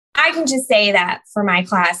I can just say that for my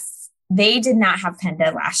class, they did not have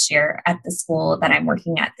Penda last year at the school that I'm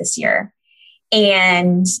working at this year.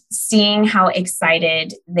 And seeing how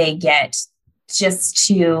excited they get just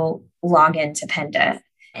to log into Penda.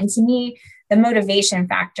 And to me, the motivation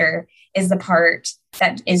factor is the part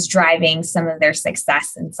that is driving some of their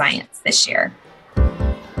success in science this year.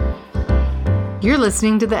 You're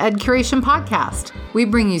listening to the Ed Curation Podcast. We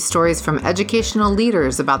bring you stories from educational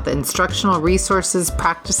leaders about the instructional resources,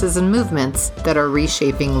 practices, and movements that are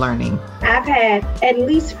reshaping learning. I've had at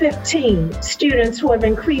least 15 students who have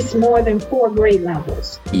increased more than 4 grade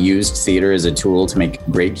levels. Used theater as a tool to make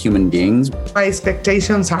great human beings. My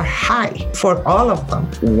expectations are high for all of them.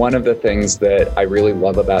 One of the things that I really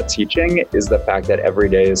love about teaching is the fact that every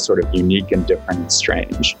day is sort of unique and different and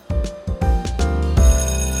strange.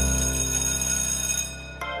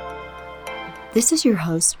 This is your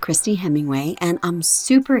host, Christy Hemingway, and I'm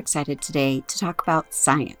super excited today to talk about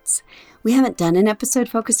science. We haven't done an episode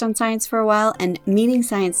focused on science for a while, and meeting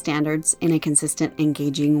science standards in a consistent,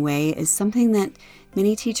 engaging way is something that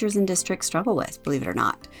many teachers and districts struggle with, believe it or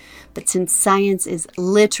not. But since science is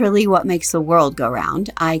literally what makes the world go round,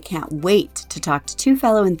 I can't wait to talk to 2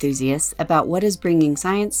 fellow enthusiasts about what is bringing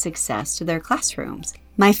science success to their classrooms.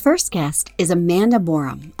 My first guest is Amanda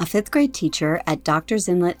Borum, a 5th grade teacher at Doctors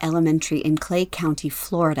Inlet Elementary in Clay County,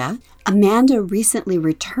 Florida. Amanda recently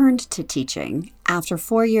returned to teaching after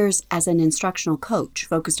 4 years as an instructional coach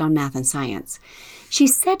focused on math and science. She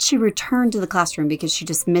said she returned to the classroom because she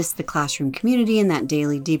just missed the classroom community and that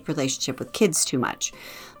daily deep relationship with kids too much.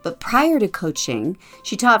 But prior to coaching,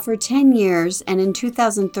 she taught for 10 years and in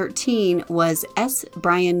 2013 was S.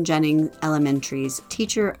 Brian Jennings Elementary's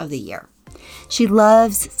Teacher of the Year. She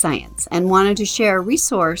loves science and wanted to share a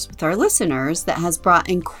resource with our listeners that has brought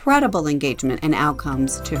incredible engagement and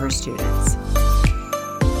outcomes to her students.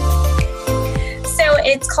 So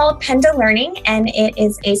it's called Penda Learning, and it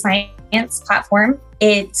is a science platform.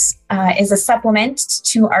 It is a supplement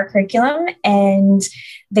to our curriculum, and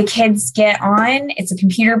the kids get on. It's a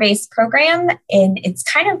computer-based program, and it's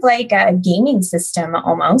kind of like a gaming system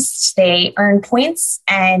almost. They earn points,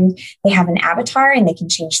 and they have an avatar, and they can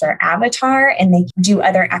change their avatar, and they can do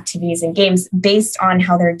other activities and games based on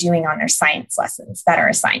how they're doing on their science lessons that are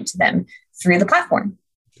assigned to them through the platform.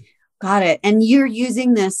 Got it. And you're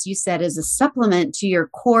using this, you said, as a supplement to your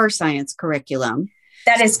core science curriculum.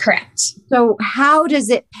 That is correct. So how does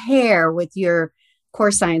it pair with your core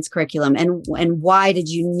science curriculum, and why did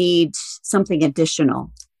you need something additional?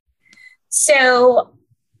 So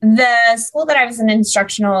the school that I was an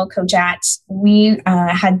instructional coach at, we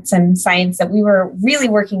had some science that we were really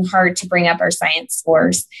working hard to bring up our science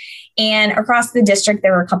scores. And across the district,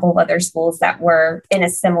 there were a couple of other schools that were in a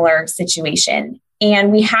similar situation.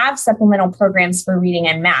 And we have supplemental programs for reading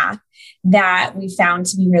and math that we found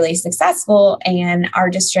to be really successful. And our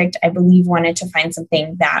district, I believe, wanted to find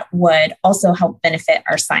something that would also help benefit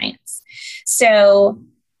our science. So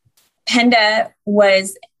Penda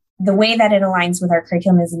was, the way that it aligns with our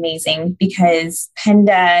curriculum is amazing because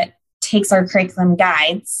Penda takes our curriculum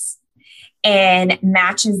guides and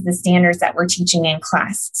matches the standards that we're teaching in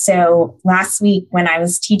class. So last week when I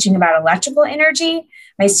was teaching about electrical energy,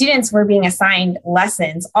 my students were being assigned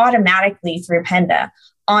lessons automatically through Penda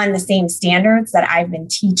on the same standards that I've been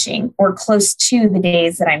teaching or close to the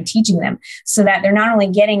days that I'm teaching them, so that they're not only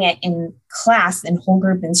getting it in class and whole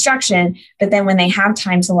group instruction, but then when they have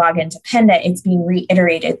time to log into Penda, it's being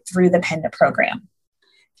reiterated through the Penda program.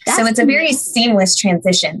 So it's a very seamless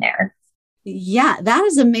transition there. Yeah, that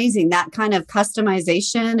is amazing. That kind of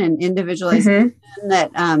customization and individualization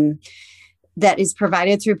that is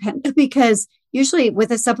provided through Penda, because usually with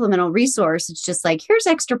a supplemental resource, it's just like, here's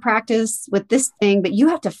extra practice with this thing, but you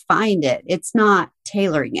have to find it. It's not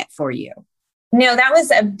tailoring it for you. No, that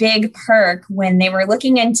was a big perk when they were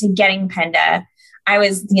looking into getting Penda. I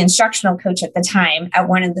was the instructional coach at the time at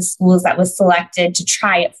one of the schools that was selected to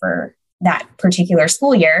try it for that particular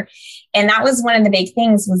school year. And that was one of the big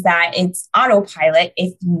things, was that it's autopilot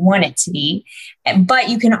if you want it to be, but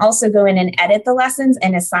you can also go in and edit the lessons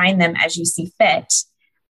and assign them as you see fit,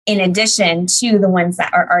 in addition to the ones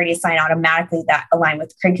that are already assigned automatically that align with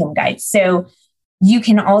the curriculum guides. So you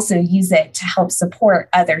can also use it to help support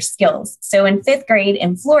other skills. So in 5th grade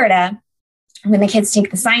in Florida, when the kids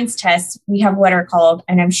take the science test, we have what are called,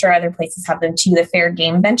 and I'm sure other places have them too, the fair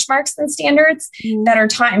game benchmarks and standards that are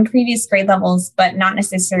taught in previous grade levels, but not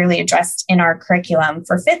necessarily addressed in our curriculum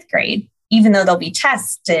for 5th grade, even though they'll be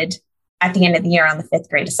tested at the end of the year on the 5th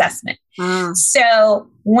grade assessment. So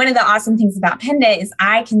one of the awesome things about Penda is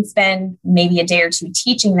I can spend maybe a day or two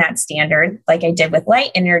teaching that standard, like I did with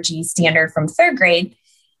light energy standard from 3rd grade.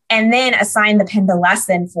 and then assign the PENDA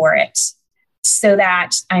lesson for it, so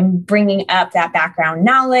that I'm bringing up that background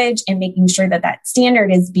knowledge and making sure that that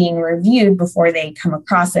standard is being reviewed before they come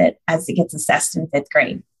across it as it gets assessed in 5th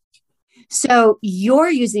grade. So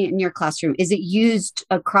you're using it in your classroom. Is it used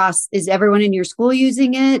across, is everyone in your school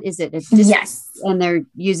using it? Is it? Yes. And they're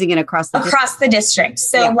using it across the district.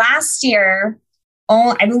 So last year,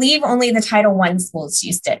 I believe only the Title I schools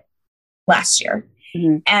used it last year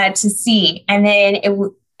to see. And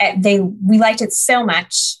then we liked it so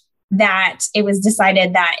much that it was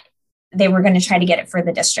decided that they were going to try to get it for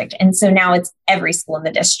the district. And so now it's every school in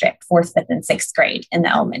the district, 4th, 5th, and 6th grade in the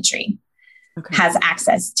elementary has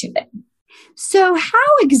access to it. So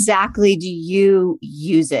how exactly do you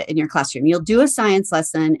use it in your classroom? You'll do a science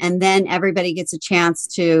lesson and then everybody gets a chance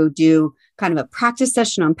to do kind of a practice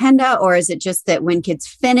session on PENDA, or is it just that when kids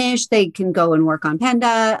finish, they can go and work on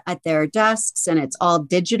PENDA at their desks and it's all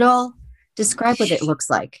digital? Describe what it looks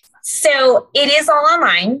like. So it is all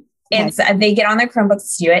online. It's they get on their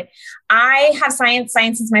Chromebooks to do it. I have science.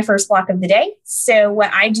 Science is my first block of the day. So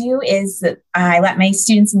what I do is I let my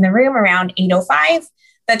students in the room around 8:05.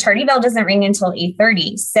 The tardy bell doesn't ring until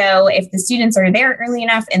 8:30. So if the students are there early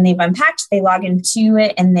enough and they've unpacked, they log into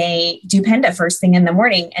it and they do PENDA first thing in the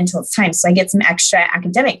morning until it's time. So I get some extra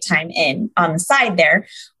academic time in on the side there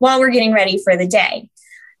while we're getting ready for the day.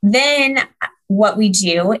 Then what we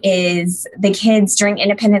do is the kids during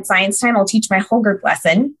independent science time, I'll teach my whole group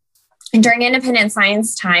lesson. And during independent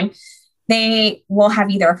science time, they will have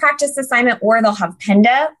either a practice assignment or they'll have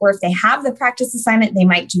PENDA, or if they have the practice assignment, they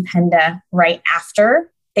might do PENDA right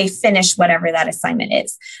after they finish whatever that assignment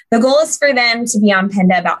is. The goal is for them to be on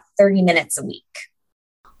PENDA about 30 minutes a week.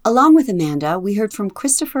 Along with Amanda, we heard from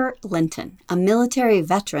Christopher Linton, a military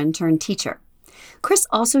veteran turned teacher. Chris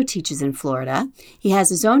also teaches in Florida. He has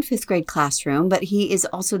his own 5th grade classroom, but he is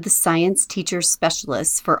also the science teacher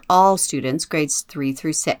specialist for all students, grades 3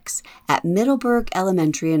 through 6, at Middleburg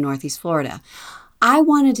Elementary in Northeast Florida. I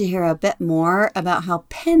wanted to hear a bit more about how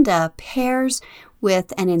PENDA pairs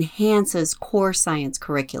with and enhances core science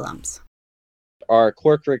curriculums. Our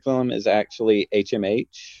core curriculum is actually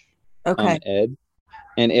HMH Ed.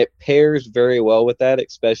 And it pairs very well with that,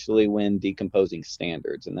 especially when decomposing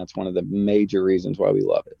standards. And that's one of the major reasons why we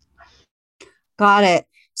love it. Got it.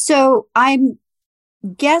 So I'm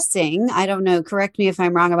guessing, I don't know, correct me if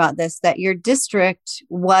I'm wrong about this, that your district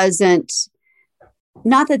wasn't,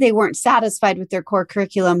 not that they weren't satisfied with their core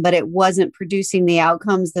curriculum, but it wasn't producing the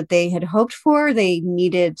outcomes that they had hoped for. They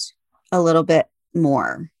needed a little bit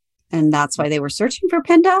more. And that's why they were searching for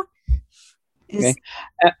PENDA? Okay.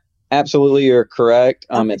 Absolutely, you're correct.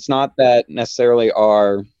 It's not that necessarily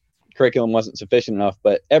our curriculum wasn't sufficient enough,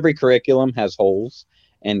 but every curriculum has holes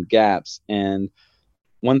and gaps. And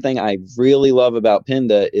one thing I really love about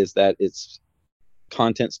PENDA is that it's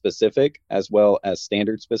content specific as well as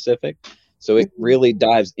standard specific. So it really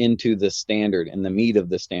dives into the standard and the meat of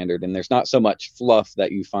the standard. And there's not so much fluff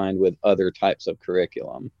that you find with other types of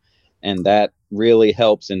curriculum. And that really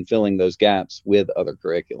helps in filling those gaps with other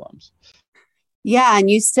curriculums. Yeah. And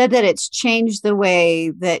you said that it's changed the way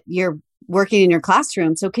that you're working in your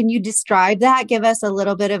classroom. So can you describe that? Give us a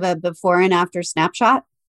little bit of a before and after snapshot.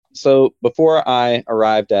 So before I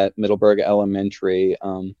arrived at Middleburg Elementary,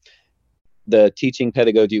 the teaching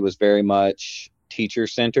pedagogy was very much teacher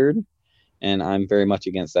centered. And I'm very much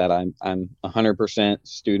against that. I'm 100%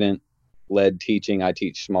 student led teaching. I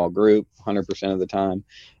teach small group 100% of the time.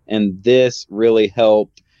 And this really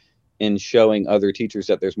helped in showing other teachers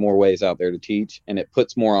that there's more ways out there to teach, and it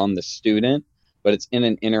puts more on the student, but it's in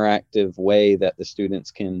an interactive way that the students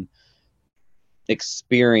can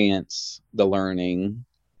experience the learning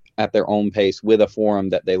at their own pace with a forum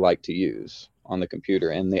that they like to use on the computer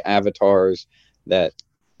and the avatars that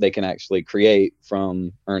they can actually create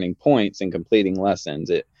from earning points and completing lessons.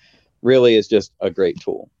 It really is just a great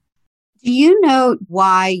tool. Do you know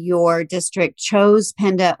why your district chose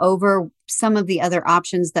PENDA over some of the other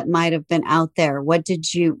options that might have been out there? What did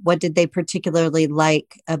they particularly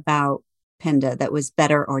like about PENDA that was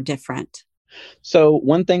better or different? So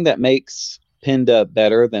one thing that makes PENDA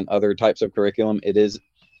better than other types of curriculum, it is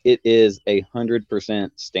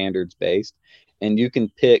 100% standards based, and you can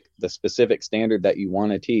pick the specific standard that you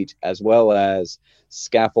want to teach, as well as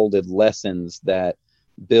scaffolded lessons that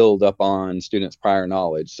build up on students' prior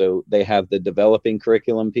knowledge. So they have the developing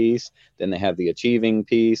curriculum piece, then they have the achieving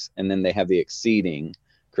piece, and then they have the exceeding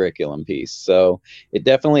curriculum piece. So it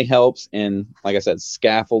definitely helps in, like I said,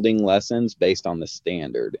 scaffolding lessons based on the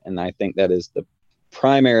standard. And I think that is the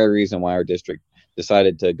primary reason why our district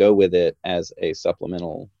decided to go with it as a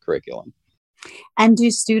supplemental curriculum. And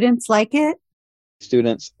do students like it?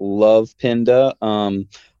 Students love PENDA.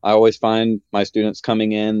 I always find my students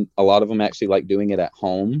coming in, a lot of them actually like doing it at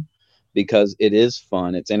home because it is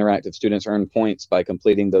fun. It's interactive. Students earn points by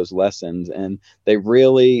completing those lessons, and they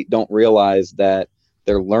really don't realize that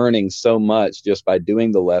they're learning so much just by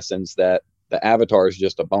doing the lessons that the avatar is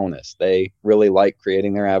just a bonus. They really like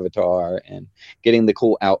creating their avatar and getting the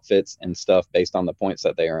cool outfits and stuff based on the points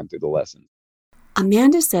that they earn through the lesson.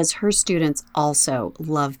 Amanda says her students also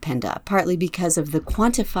love Pinda, partly because of the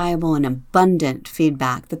quantifiable and abundant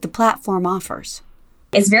feedback that the platform offers.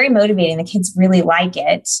 It's very motivating. The kids really like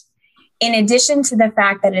it. In addition to the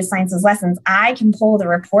fact that it assigns those lessons, I can pull the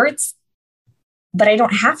reports, but I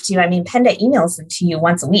don't have to. I mean, Pinda emails them to you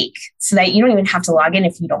once a week so that you don't even have to log in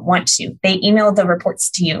if you don't want to. They email the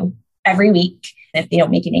reports to you every week. If they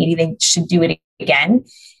don't make an 80, they should do it again.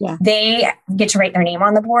 Yeah. They get to write their name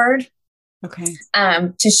on the board. Okay.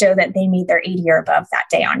 To show that they made their 80 or above that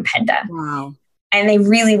day on Pinda. Wow. And they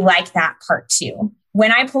really like that part too.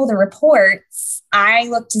 When I pull the reports, I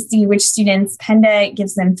look to see which students. Pinda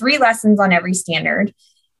gives them 3 lessons on every standard,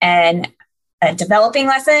 and a developing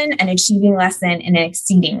lesson, an achieving lesson, and an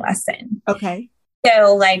exceeding lesson. Okay.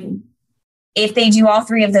 So like, if they do all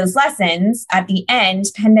 3 of those lessons, at the end,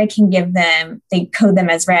 Pinda can give them, they code them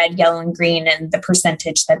as red, yellow, and green, and the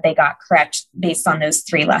percentage that they got correct based on those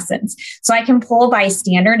 3 lessons. So I can pull by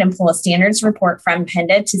standard and pull a standards report from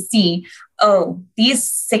Pinda to see, oh, these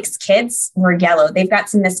 6 kids were yellow. They've got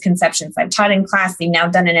some misconceptions. I've taught in class. They've now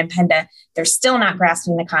done it in Pinda. They're still not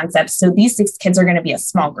grasping the concepts. So these 6 kids are going to be a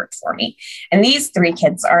small group for me. And these 3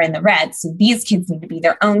 kids are in the red. So these kids need to be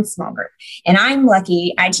their own small group. And I'm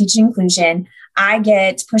lucky. I teach inclusion. I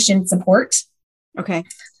get push-in support. Okay.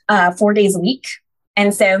 4 days a week.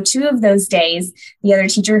 And so 2 of those days, the other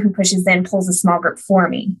teacher who pushes in pulls a small group for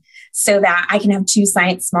me so that I can have 2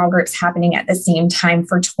 science small groups happening at the same time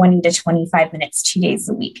for 20 to 25 minutes, 2 days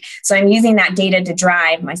a week. So I'm using that data to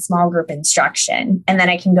drive my small group instruction. And then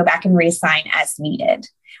I can go back and reassign as needed,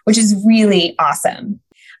 which is really awesome.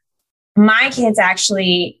 My kids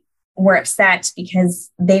actually were upset because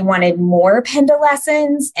they wanted more Pinda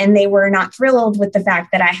lessons, and they were not thrilled with the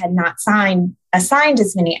fact that I had not assigned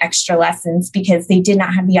as many extra lessons because they did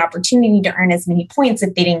not have the opportunity to earn as many points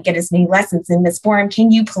if they didn't get as many lessons. In Ms. Borum,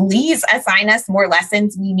 can you please assign us more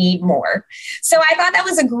lessons? We need more. So I thought that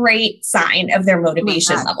was a great sign of their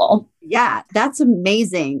motivation level. Yeah, that's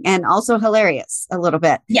amazing. And also hilarious a little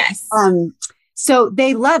bit. Yes. So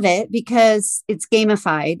they love it because it's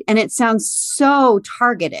gamified and it sounds so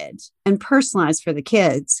targeted and personalized for the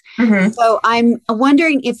kids. Mm-hmm. So I'm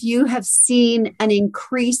wondering if you have seen an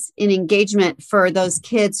increase in engagement for those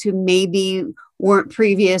kids who maybe weren't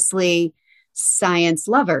previously science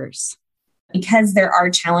lovers. Because there are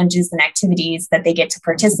challenges and activities that they get to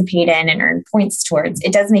participate in and earn points towards,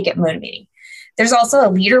 it does make it motivating. There's also a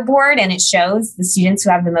leaderboard, and it shows the students who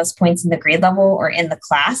have the most points in the grade level or in the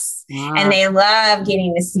class. Wow. And they love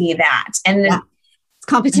getting to see that. And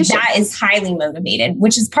competition that is highly motivated,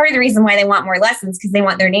 which is part of the reason why they want more lessons, because they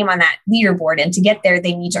want their name on that leaderboard. And to get there,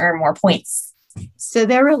 they need to earn more points. So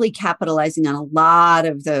they're really capitalizing on a lot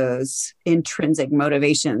of those intrinsic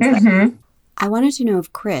motivations. Mm-hmm. I wanted to know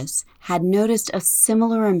if Chris had noticed a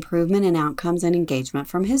similar improvement in outcomes and engagement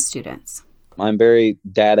from his students. I'm very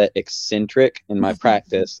data eccentric in my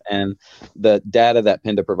practice, and the data that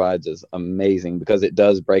Pinda provides is amazing because it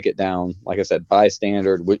does break it down, like I said, by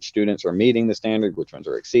standard, which students are meeting the standard, which ones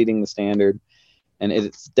are exceeding the standard. And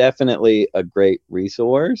it's definitely a great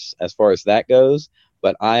resource as far as that goes.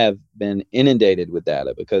 But I have been inundated with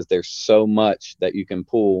data because there's so much that you can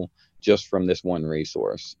pull just from this one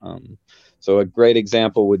resource. So a great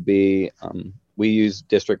example would be we use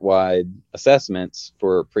district-wide assessments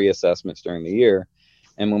for pre-assessments during the year.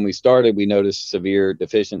 And when we started, we noticed severe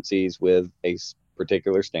deficiencies with a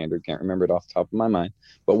particular standard. Can't remember it off the top of my mind,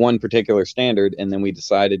 but one particular standard. And then we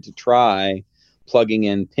decided to try plugging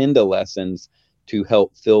in Pinda lessons to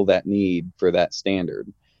help fill that need for that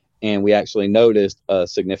standard. And we actually noticed a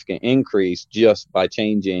significant increase just by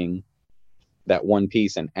changing that one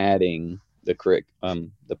piece and adding the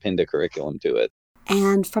Pinda curriculum to it.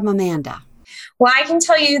 And from Amanda. Well, I can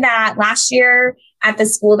tell you that last year at the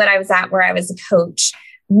school that I was at, where I was a coach,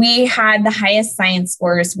 we had the highest science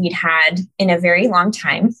scores we'd had in a very long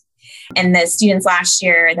time. And the students last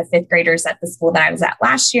year, the 5th graders at the school that I was at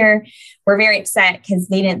last year, were very upset because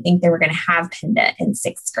they didn't think they were going to have Pinda in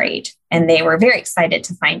 6th grade. And they were very excited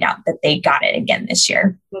to find out that they got it again this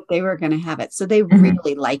year. That they were going to have it. So they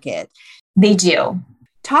really like it. They do.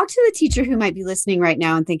 Talk to the teacher who might be listening right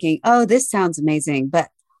now and thinking, oh, this sounds amazing, but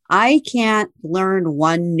I can't learn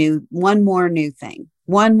one more new thing,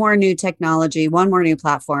 one more new technology, one more new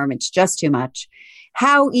platform. It's just too much.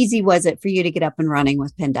 How easy was it for you to get up and running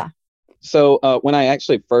with Pinda? So when I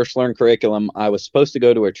actually first learned curriculum, I was supposed to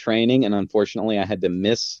go to a training, and unfortunately I had to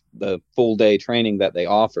miss the full day training that they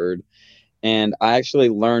offered. And I actually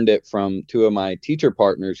learned it from two of my teacher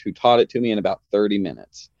partners who taught it to me in about 30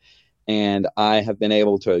 minutes. And I have been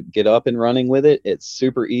able to get up and running with it. It's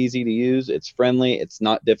super easy to use. It's friendly. It's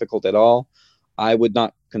not difficult at all. I would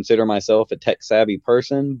not consider myself a tech savvy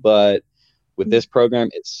person, but with this program,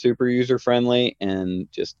 it's super user friendly and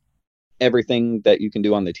just everything that you can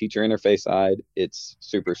do on the teacher interface side, it's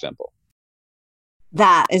super simple.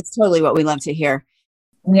 That is totally what we love to hear.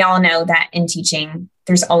 We all know that in teaching,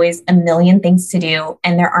 there's always a million things to do,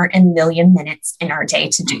 and there aren't a million minutes in our day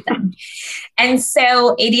to do them. And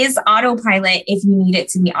so it is autopilot if you need it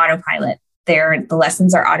to be autopilot. The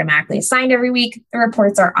lessons are automatically assigned every week. The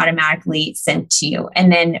reports are automatically sent to you.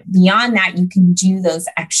 And then beyond that, you can do those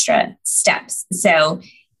extra steps. So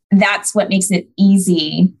that's what makes it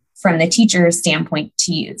easy from the teacher's standpoint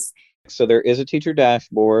to use. So there is a teacher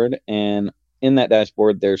dashboard, and in that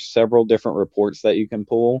dashboard, there's several different reports that you can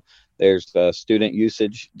pull. There's the student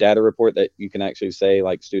usage data report that you can actually say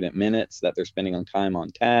like student minutes that they're spending on time on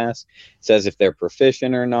task. It says if they're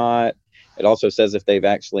proficient or not. It also says if they've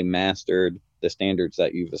actually mastered the standards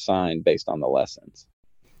that you've assigned based on the lessons.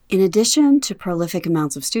 In addition to prolific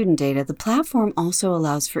amounts of student data, the platform also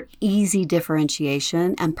allows for easy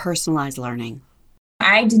differentiation and personalized learning.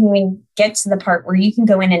 I didn't even get to the part where you can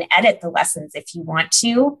go in and edit the lessons if you want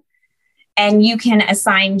to. And you can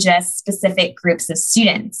assign just specific groups of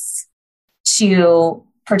students to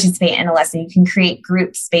participate in a lesson. You can create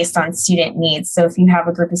groups based on student needs. So if you have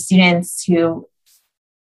a group of students who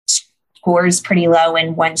scores pretty low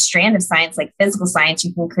in one strand of science, like physical science,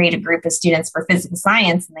 you can create a group of students for physical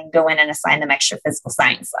science and then go in and assign them extra physical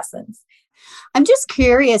science lessons. I'm just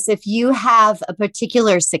curious if you have a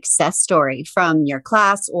particular success story from your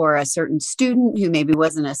class or a certain student who maybe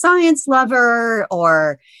wasn't a science lover,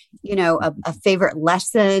 or, you know, a favorite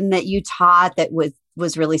lesson that you taught that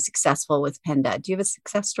was really successful with Pinda. Do you have a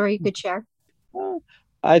success story you could share?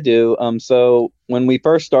 I do. So when we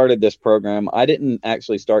first started this program, I didn't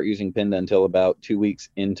actually start using Pinda until about 2 weeks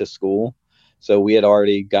into school. So we had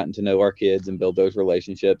already gotten to know our kids and build those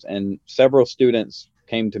relationships. And several students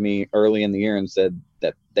came to me early in the year and said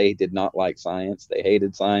that they did not like science. They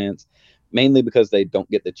hated science, mainly because they don't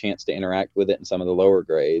get the chance to interact with it in some of the lower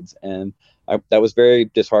grades. And that was very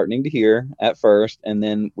disheartening to hear at first. And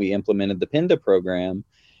then we implemented the Pinda program,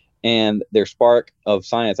 and their spark of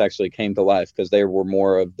science actually came to life because they were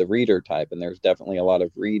more of the reader type. And there's definitely a lot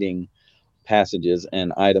of reading passages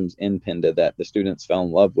and items in Pinda that the students fell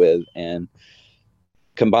in love with. And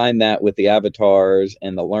combine that with the avatars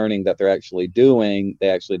and the learning that they're actually doing, they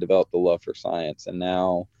actually developed the love for science. And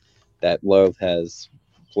now that love has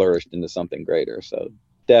flourished into something greater. So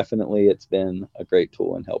definitely it's been a great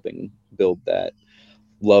tool in helping build that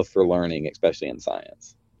love for learning, especially in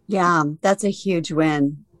science. Yeah, that's a huge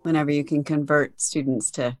win whenever you can convert students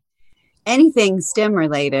to anything STEM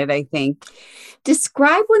related, I think.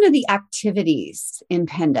 Describe one of the activities in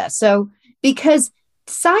Pinda. So because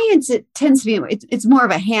science, it tends to be, it's more of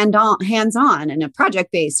a hands-on and a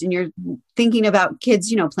project-based, and you're thinking about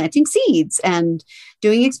kids, planting seeds and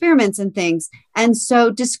doing experiments and things. And so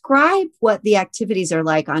describe what the activities are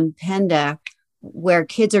like on Pinda where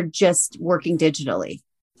kids are just working digitally.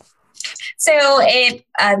 So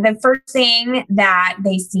the first thing that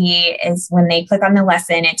they see is when they click on the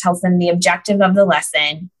lesson, it tells them the objective of the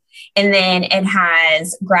lesson. And then it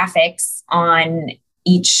has graphics on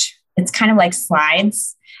each. It's kind of like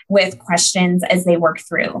slides with questions as they work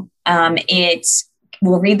through. It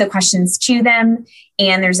will read the questions to them,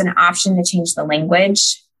 and there's an option to change the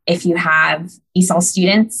language if you have ESOL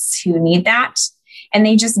students who need that. And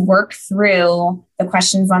they just work through the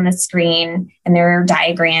questions on the screen, and there are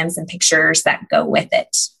diagrams and pictures that go with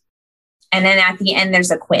it. And then at the end, there's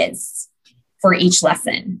a quiz for each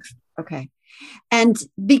lesson. Okay. And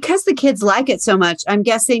because the kids like it so much, I'm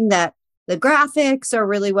guessing that the graphics are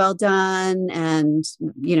really well done, and,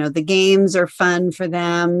 the games are fun for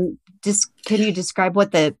them. Can you describe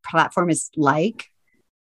what the platform is like?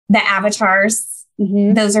 The avatars,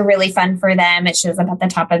 those are really fun for them. It shows up at the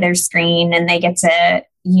top of their screen, and they get to,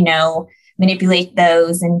 manipulate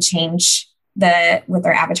those and change what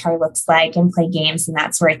their avatar looks like and play games and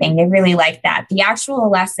that sort of thing. They really like that. The actual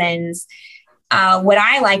lessons, what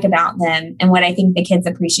I like about them and what I think the kids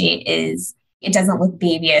appreciate is it doesn't look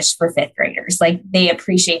babyish for fifth graders. Like, they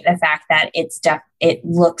appreciate the fact that it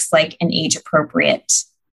looks like an age appropriate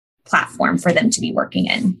platform for them to be working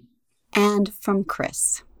in. And from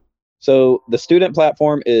Chris. So the student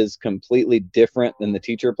platform is completely different than the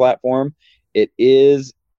teacher platform. It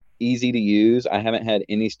is easy to use. I haven't had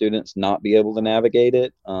any students not be able to navigate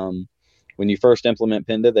it. When you first implement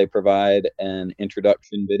Penda, they provide an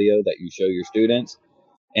introduction video that you show your students,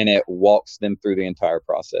 and it walks them through the entire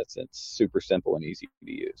process. It's super simple and easy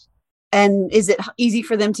to use. And is it easy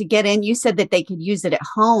for them to get in? You said that they could use it at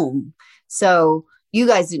home. So you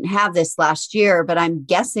guys didn't have this last year, but I'm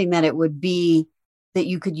guessing that it would be that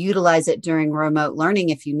you could utilize it during remote learning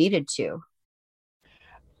if you needed to.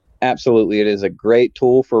 Absolutely. It is a great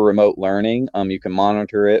tool for remote learning. You can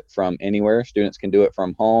monitor it from anywhere. Students can do it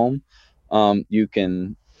from home. You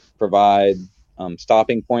can provide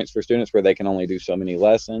stopping points for students where they can only do so many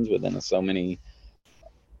lessons within so many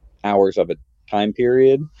hours of a time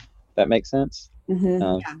period. That makes sense?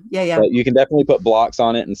 Mm-hmm. Yeah. But you can definitely put blocks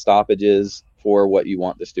on it and stoppages for what you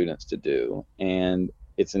want the students to do. And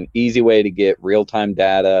it's an easy way to get real-time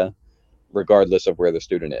data regardless of where the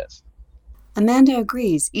student is. Amanda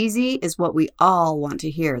agrees. Easy is what we all want to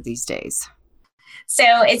hear these days. So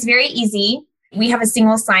it's very easy. We have a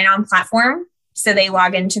single sign-on platform. So they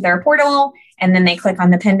log into their portal and then they click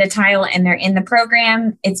on the Penda tile and they're in the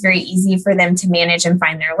program. It's very easy for them to manage and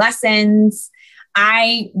find their lessons.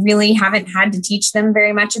 I really haven't had to teach them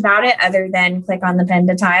very much about it other than click on the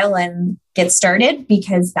Penda tile and get started,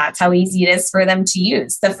 because that's how easy it is for them to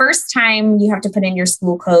use. The first time you have to put in your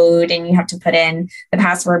school code and you have to put in the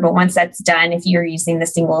password. But once that's done, if you're using the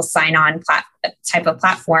single sign-on type of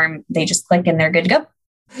platform, they just click and they're good to go.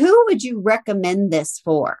 Who would you recommend this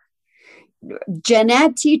for? Gen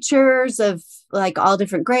Ed teachers of like all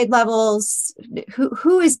different grade levels?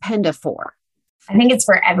 Who is Penda for? I think it's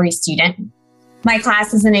for every student. My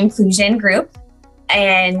class is an inclusion group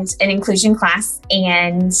and an inclusion class,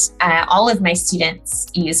 and all of my students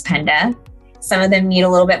use Penda. Some of them need a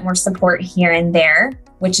little bit more support here and there,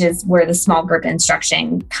 which is where the small group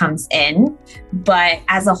instruction comes in. But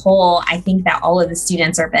as a whole, I think that all of the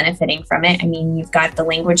students are benefiting from it. I mean, you've got the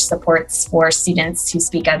language supports for students who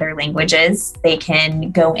speak other languages. They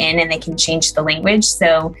can go in and they can change the language.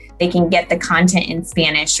 So they can get the content in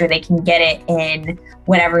Spanish, or they can get it in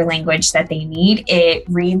whatever language that they need. It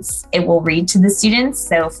will read to the students.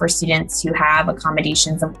 So for students who have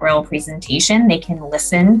accommodations of oral presentation, they can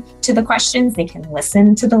listen to the questions, they can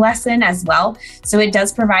listen to the lesson as well. So it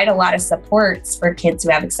does provide a lot of supports for kids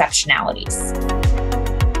who have exceptionalities.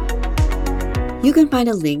 You can find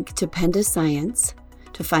a link to Penda Science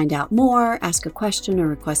to find out more, ask a question, or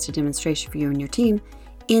request a demonstration for you and your team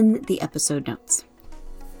in the episode notes.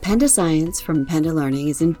 Penda Science from Penda Learning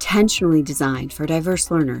is intentionally designed for diverse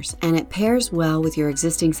learners, and it pairs well with your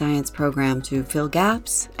existing science program to fill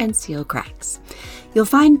gaps and seal cracks. You'll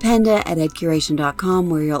find Penda at edcuration.com,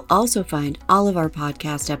 where you'll also find all of our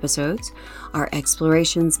podcast episodes, our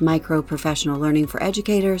Explorations Micro-Professional Learning for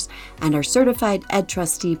Educators, and our Certified Ed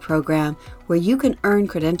Trustee program, where you can earn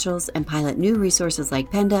credentials and pilot new resources like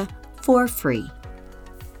Penda for free.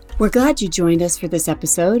 We're glad you joined us for this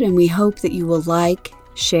episode, and we hope that you will like,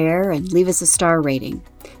 share, and leave us a star rating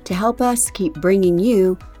to help us keep bringing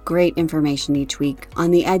you great information each week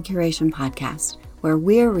on the Ed Curation podcast, where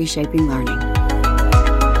we're reshaping learning.